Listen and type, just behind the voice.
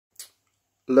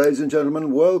Ladies and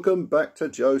gentlemen, welcome back to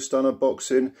Joe Stunner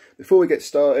Boxing. Before we get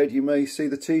started, you may see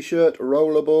the t-shirt,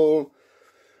 Rollerball,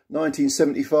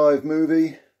 1975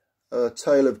 movie, a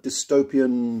tale of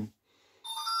dystopian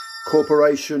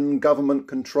corporation, government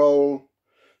control.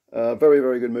 Very,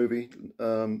 very good movie.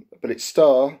 But its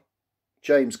star,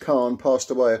 James Caan, passed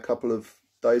away a couple of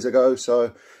days ago.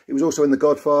 So he was also in The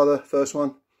Godfather, first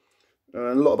one, and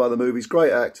a lot of other movies.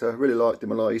 Great actor, really liked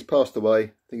him a lot. He's passed away.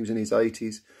 I think he was in his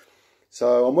 80s.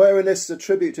 So I'm wearing this as a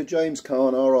tribute to James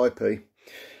Caan, R.I.P.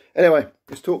 Anyway,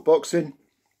 let's talk boxing.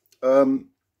 DAZN.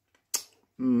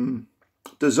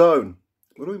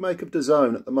 What do we make of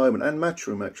DAZN at the moment? And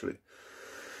Matchroom, actually.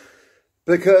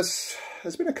 Because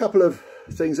there's been a couple of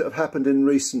things that have happened in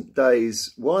recent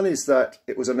days. One is that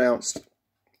it was announced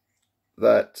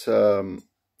that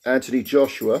Anthony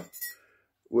Joshua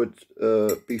would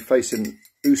be facing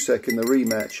Usyk in the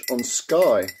rematch on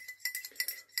Sky.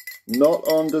 Not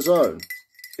on DAZN,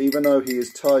 even though he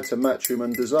is tied to MATCHROOM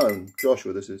and DAZN.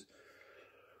 Joshua, this is.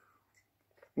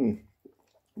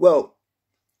 Well,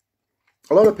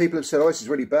 a lot of people have said, oh, this is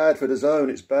really bad for DAZN,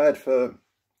 it's bad for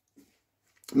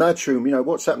MATCHROOM. You know,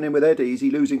 what's happening with Eddie? Is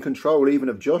he losing control even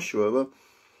of Joshua?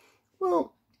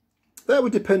 Well, that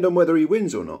would depend on whether he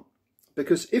wins or not.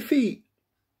 Because if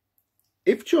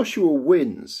Joshua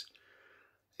wins,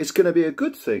 it's going to be a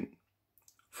good thing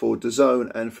for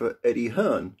DAZN and for Eddie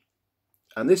Hearn.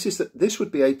 And this is a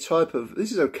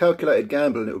calculated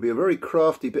gamble, and it will be a very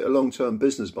crafty bit of long-term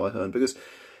business by Hearn, because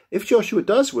if Joshua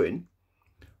does win,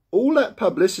 all that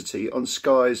publicity on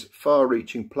Sky's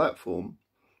far-reaching platform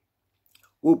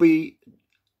will be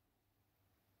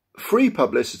free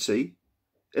publicity,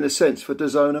 in a sense, for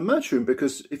DAZN and Matchroom,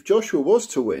 because if Joshua was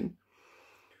to win,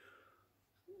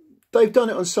 they've done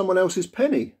it on someone else's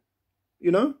penny, you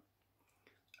know?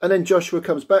 And then Joshua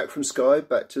comes back from Sky,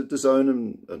 back to DAZN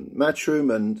and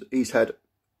Matchroom, and he's had,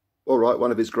 all right, one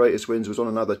of his greatest wins was on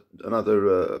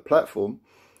another platform.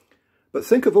 But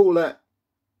think of all that,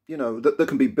 you know, that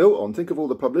can be built on. Think of all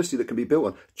the publicity that can be built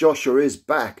on. Joshua is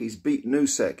back. He's beaten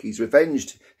Usyk. He's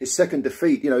revenged his second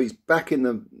defeat. You know, he's back in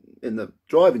the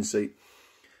driving seat.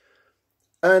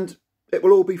 And it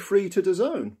will all be free to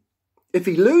DAZN. If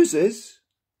he loses,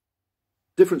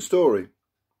 different story.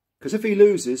 Because if he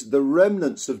loses, the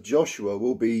remnants of Joshua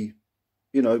will be,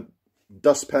 you know,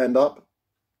 dustpanned up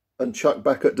and chucked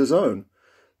back at DAZN.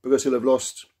 Because he'll have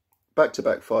lost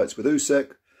back-to-back fights with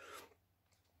Usyk.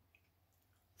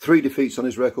 3 defeats on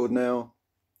his record now.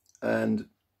 And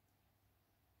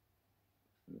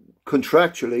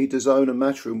contractually, DAZN and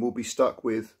Matchroom will be stuck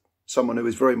with someone who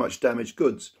is very much damaged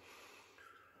goods.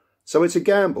 So it's a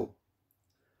gamble.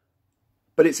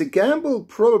 But it's a gamble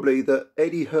probably that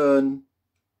Eddie Hearn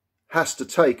has to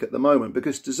take at the moment,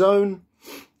 because DAZN,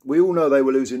 we all know they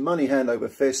were losing money hand over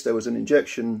fist. There was an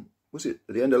injection, was it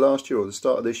at the end of last year or the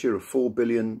start of this year, of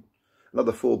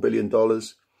another $4 billion.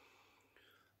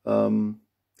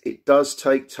 It does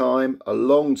take time, a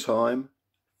long time,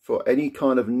 for any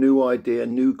kind of new idea,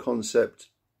 new concept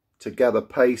to gather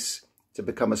pace, to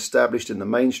become established in the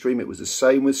mainstream. It was the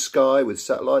same with Sky, with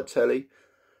satellite telly.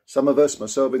 Some of us,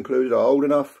 myself included, are old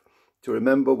enough to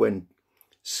remember when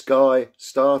Sky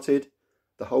started,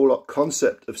 the whole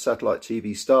concept of satellite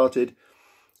TV started,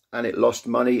 and it lost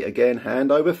money again,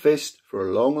 hand over fist, for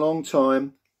a long, long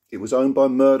time. It was owned by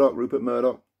Murdoch, Rupert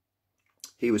Murdoch.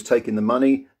 He was taking the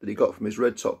money that he got from his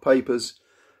red top papers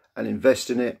and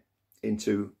investing it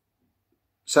into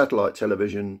satellite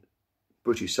television,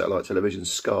 British satellite television,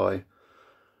 Sky.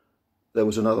 There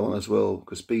was another one as well,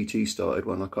 because BT started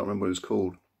one, I can't remember what it was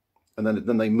called. And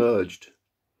then they merged.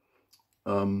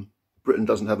 Britain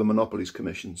doesn't have a Monopolies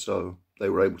Commission, so they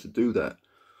were able to do that.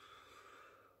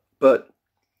 But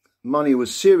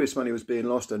serious money was being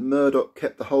lost, and Murdoch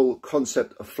kept the whole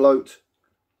concept afloat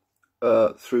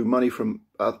through money from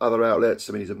other outlets.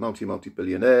 I mean, he's a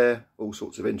multi-billionaire, all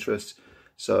sorts of interests.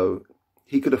 So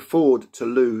he could afford to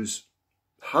lose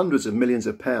hundreds of millions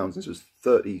of pounds. This was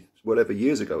 30 whatever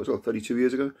years ago as well, 32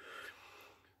 years ago.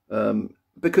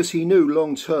 Because he knew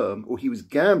long term, or he was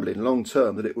gambling long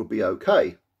term, that it would be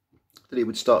okay, that he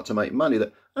would start to make money.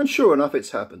 And sure enough,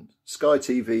 it's happened. Sky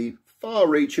TV,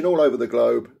 far-reaching all over the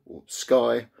globe, or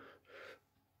Sky,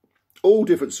 all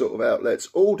different sort of outlets,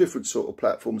 all different sort of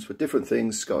platforms for different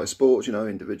things. Sky Sports, you know,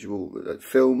 individual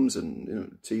films, and, you know,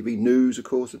 TV news, of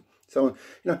course, and so on.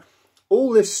 You know,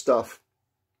 all this stuff.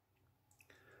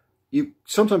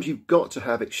 Sometimes you've got to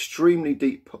have extremely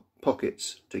deep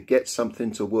pockets to get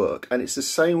something to work, and it's the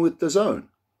same with DAZN.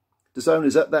 DAZN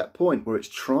is at that point where it's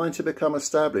trying to become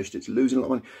established. It's losing a lot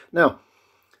of money. Now,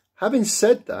 having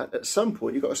said that, at some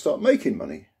point you've got to start making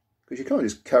money, because you can't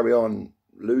just carry on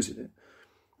losing it.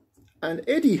 And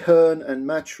Eddie Hearn and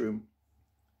Matchroom,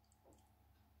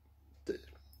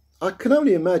 I can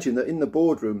only imagine that in the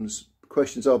boardrooms,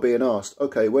 questions are being asked.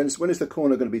 Okay, when is the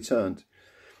corner going to be turned?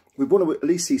 We want to at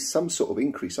least see some sort of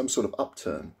increase, some sort of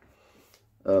upturn.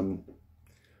 And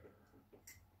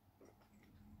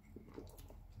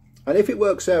if it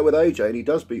works out with AJ and he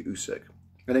does beat Usyk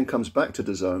and then comes back to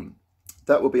DAZN,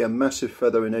 that will be a massive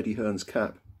feather in Eddie Hearn's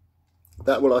cap.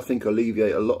 That will, I think,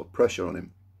 alleviate a lot of pressure on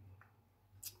him.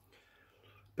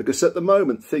 Because at the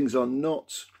moment, things are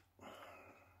not...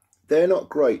 They're not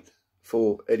great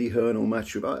for Eddie Hearn or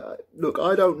Matchroom. Look,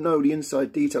 I don't know the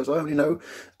inside details. I only know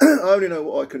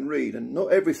what I can read, and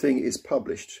not everything is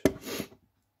published.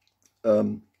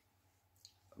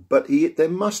 But there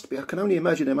must be. I can only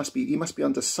imagine he must be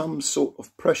under some sort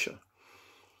of pressure.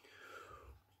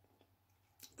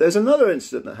 There's another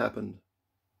incident that happened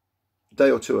a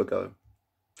day or two ago.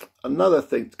 Another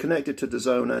thing connected to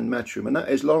DAZN and Matchroom, and that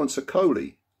is Lawrence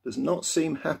Okoli does not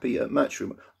seem happy at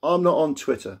Matchroom. I'm not on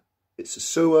Twitter. It's a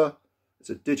sewer. It's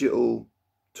a digital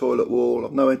toilet wall.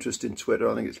 I've no interest in Twitter.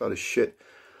 I think it's a load of shit.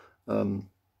 I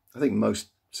think most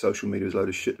social media is a load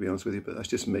of shit, to be honest with you, but that's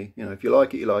just me. You know, if you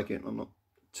like it, you like it. I'm not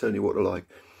telling you what to like.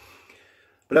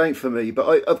 But it ain't for me.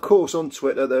 But of course, on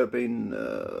Twitter, there have been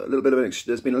a little bit of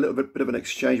an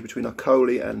exchange between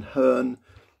Okoli and Hearn.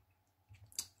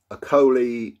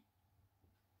 Okoli,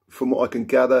 from what I can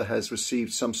gather, has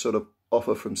received some sort of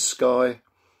offer from Sky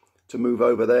to move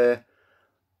over there,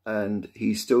 and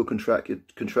he's still contracted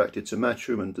to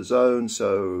Matchroom and DAZN.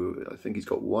 So I think he's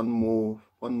got one more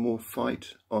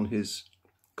fight on his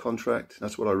contract.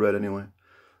 That's what I read anyway.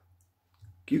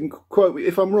 You can quote me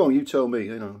if I'm wrong. You tell me.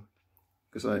 You know,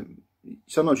 because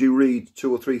sometimes you read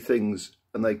 2 or 3 things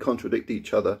and they contradict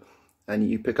each other, and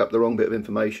you pick up the wrong bit of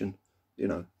information. You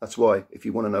know, that's why if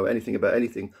you want to know anything about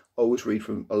anything, always read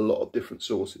from a lot of different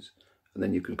sources, and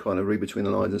then you can kind of read between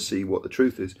the lines and see what the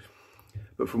truth is.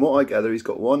 But from what I gather, he's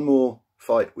got one more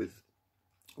fight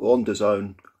on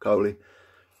DAZN, Okoli.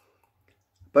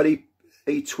 But he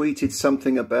tweeted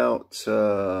something about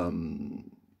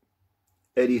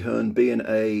Eddie Hearn being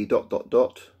a ...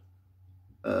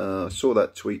 I saw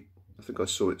that tweet. I think I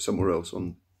saw it somewhere else.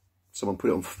 Someone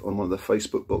put it on one of the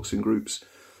Facebook boxing groups.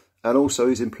 And also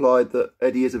he's implied that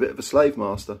Eddie is a bit of a slave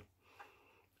master.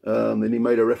 And he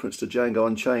made a reference to Django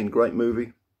Unchained. Great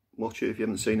movie. Watch it if you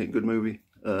haven't seen it. Good movie.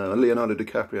 Leonardo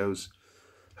DiCaprio's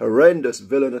horrendous,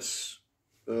 villainous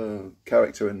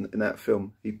character in that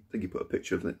film. I think he put a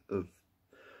picture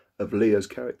of Leo's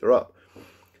character up.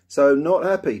 So not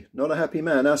happy. Not a happy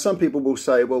man. Now some people will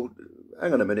say, well,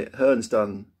 hang on a minute. Hearn's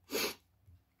done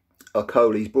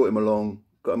Okoli. He's brought him along.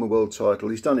 Got him a world title.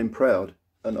 He's done him proud.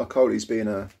 And Okoli's been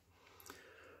an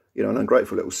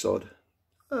ungrateful little sod.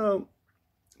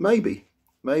 Maybe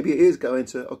it is going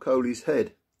to Okoli's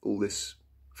head, all this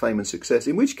fame and success,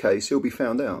 in which case he'll be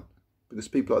found out, because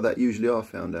people like that usually are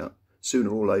found out sooner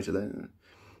or later.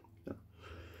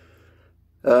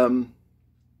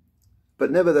 But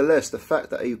nevertheless, the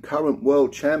fact that a current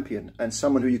world champion and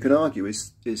someone who you can argue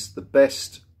is the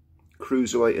best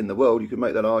cruiserweight in the world, you could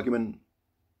make that argument.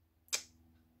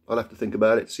 I'll have to think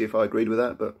about it, see if I agreed with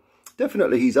that, but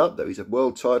definitely he's up there. He's a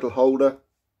world title holder.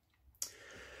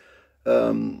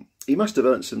 He must have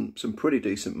earned some pretty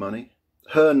decent money.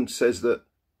 Hearn says that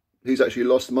he's actually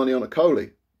lost money on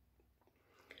Okoli.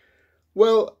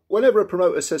 Well, whenever a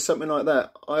promoter says something like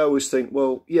that, I always think,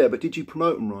 well, yeah, but did you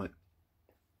promote him right?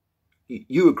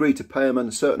 You agreed to pay him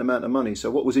a certain amount of money, so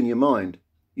what was in your mind?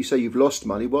 You say you've lost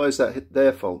money. Why is that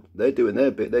their fault? They're doing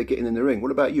their bit. They're getting in the ring.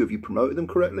 What about you? Have you promoted them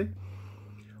correctly?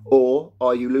 Or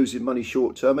are you losing money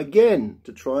short term again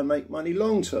to try and make money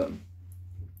long term?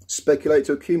 Speculate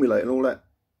to accumulate and all that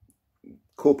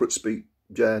corporate speak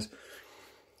jazz.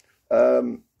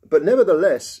 But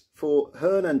nevertheless, for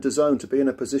Hearn and DAZN to be in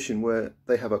a position where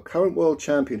they have a current world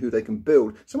champion who they can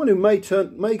build, someone who may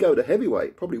go to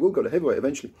heavyweight, probably will go to heavyweight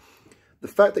eventually. The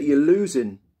fact that you're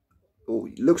losing, or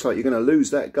it looks like you're going to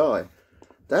lose that guy,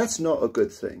 that's not a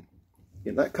good thing.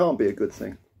 That can't be a good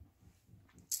thing.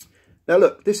 Now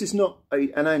look, this is not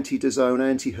an anti-DAZN,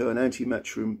 anti-Hearn,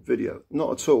 anti-Matchroom video.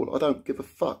 Not at all. I don't give a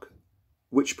fuck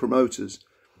which promoters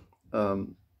are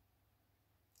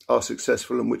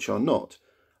successful and which are not.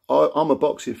 I'm a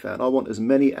boxing fan. I want as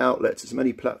many outlets, as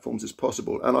many platforms as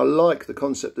possible. And I like the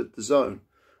concept of DAZN.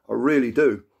 I really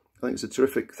do. I think it's a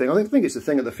terrific thing. I think it's the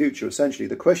thing of the future, essentially.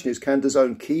 The question is, can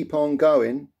DAZN keep on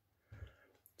going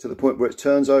to the point where it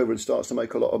turns over and starts to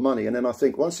make a lot of money? And then I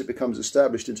think once it becomes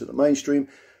established into the mainstream,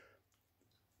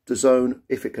 DAZN,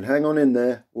 if it can hang on in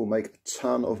there, will make a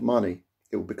ton of money.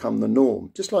 It will become the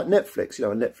norm. Just like Netflix, you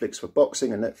know, Netflix for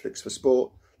boxing and Netflix for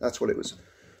sport. That's what it was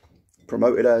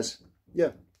promoted as.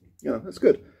 Yeah, you know, that's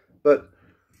good. But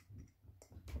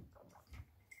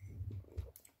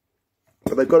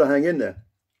they've got to hang in there.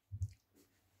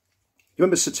 You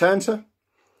remember Satanta?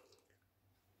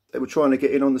 They were trying to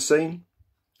get in on the scene.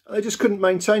 And they just couldn't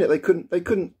maintain it. They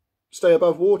couldn't stay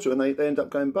above water, and they end up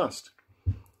going bust.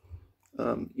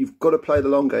 You've got to play the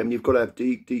long game, and you've got to have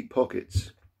deep, deep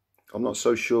pockets. I'm not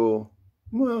so sure.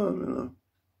 Well, no.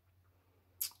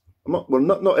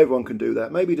 Not everyone can do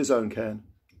that. Maybe DAZN can.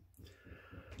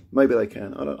 Maybe they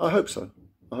can. I hope so.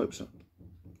 I hope so.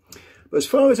 But as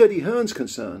far as Eddie Hearn's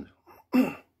concerned,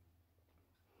 and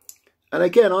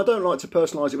again, I don't like to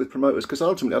personalise it with promoters, because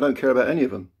ultimately I don't care about any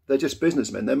of them. They're just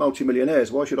businessmen. They're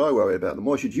multimillionaires. Why should I worry about them?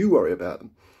 Why should you worry about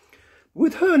them?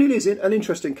 With Hearn, it is an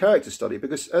interesting character study,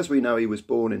 because as we know, he was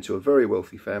born into a very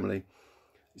wealthy family.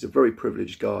 He's a very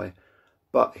privileged guy.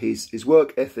 But his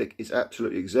work ethic is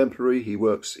absolutely exemplary. He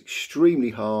works extremely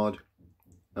hard.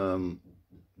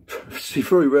 He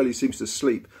very rarely seems to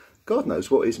sleep. God knows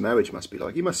what his marriage must be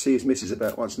like. He must see his missus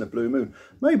about once in a blue moon.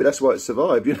 Maybe that's why it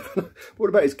survived. You know? What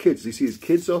about his kids? Does he see his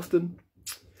kids often?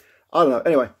 I don't know.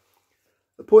 Anyway,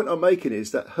 the point I'm making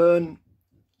is that Hearn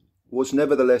was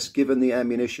nevertheless given the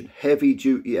ammunition,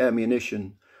 heavy-duty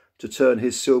ammunition, to turn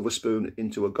his silver spoon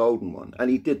into a golden one. And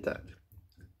he did that.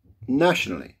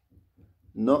 Nationally.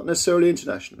 Not necessarily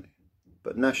internationally,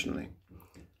 but nationally.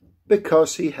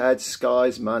 Because he had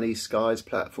Sky's money, Sky's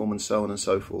platform, and so on and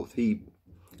so forth.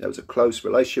 There was a close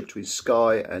relationship between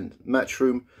Sky and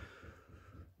Matchroom.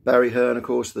 Barry Hearn, of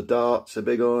course, the darts are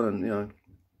big on, and you know.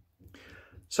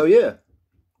 So yeah,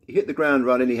 he hit the ground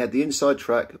running. He had the inside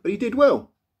track, but he did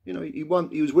well. You know, he won.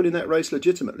 He was winning that race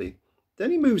legitimately.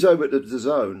 Then he moves over to the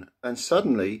DAZN, and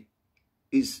suddenly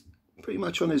he's pretty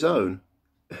much on his own,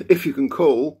 if you can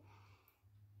call,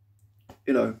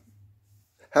 you know,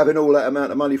 having all that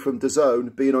amount of money from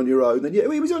DAZN, being on your own. Then yeah,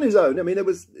 he was on his own. I mean, there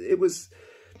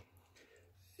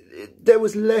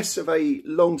was less of a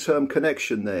long-term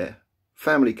connection there,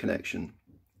 family connection.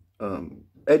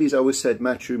 Eddie's always said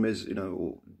Matchroom is, you know,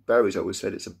 or Barry's always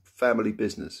said it's a family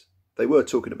business. They were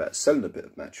talking about selling a bit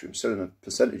of Matchroom, selling a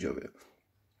percentage of it.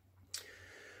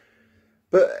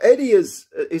 But Eddie is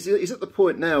at the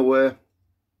point now where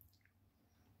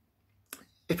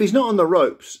if he's not on the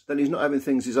ropes, then he's not having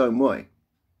things his own way.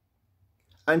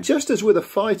 And just as with a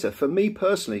fighter, for me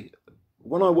personally,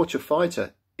 when I watch a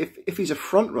fighter, if he's a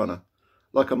front runner,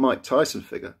 like a Mike Tyson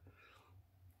figure,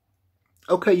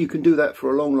 okay, you can do that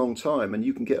for a long, long time, and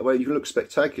you can get away, you can look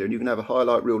spectacular, and you can have a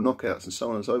highlight reel knockouts and so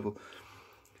on and so forth.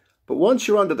 But once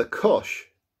you're under the cosh,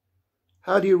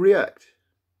 how do you react?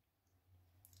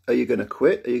 Are you going to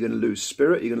quit? Are you going to lose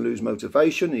spirit? Are you going to lose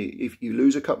motivation? If you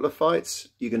lose a couple of fights,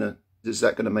 is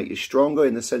that going to make you stronger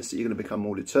in the sense that you're going to become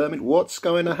more determined? What's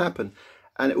going to happen?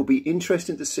 And it will be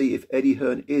interesting to see if Eddie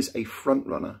Hearn is a front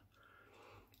runner.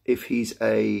 If he's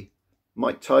a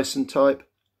Mike Tyson type,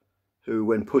 who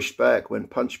when pushed back, when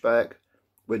punched back,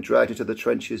 when dragged into the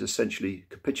trenches, essentially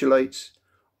capitulates,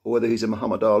 or whether he's a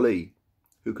Muhammad Ali,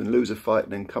 who can lose a fight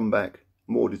and then come back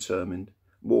more determined,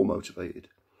 more motivated.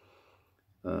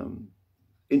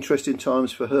 Interesting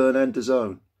times for Hearn and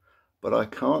DAZN, but I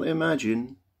can't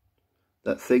imagine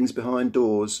that things behind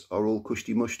doors are all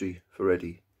cushty-mushty for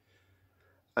Eddie.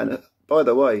 And by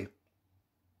the way,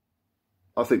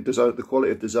 I think the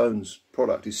quality of DAZN's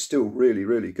product is still really,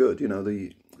 really good. You know,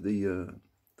 the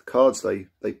cards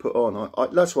they put on,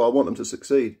 that's why I want them to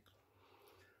succeed.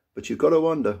 But you've got to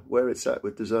wonder where it's at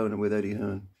with DAZN and with Eddie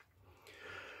Hearn.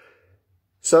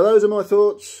 So those are my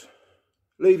thoughts.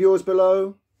 Leave yours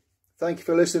below. Thank you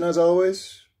for listening as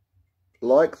always.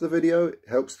 Like the video, it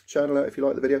helps the channel out if you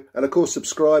like the video. And of course,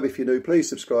 subscribe if you're new. Please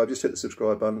subscribe, just hit the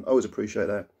subscribe button. I always appreciate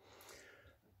that.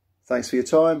 Thanks for your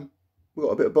time. We've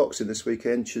got a bit of boxing this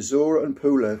weekend. Chisora and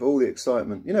Pulev, all the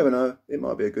excitement. You never know, it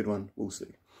might be a good one. We'll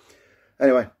see.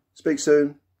 Anyway, speak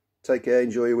soon. Take care,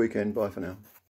 enjoy your weekend. Bye for now.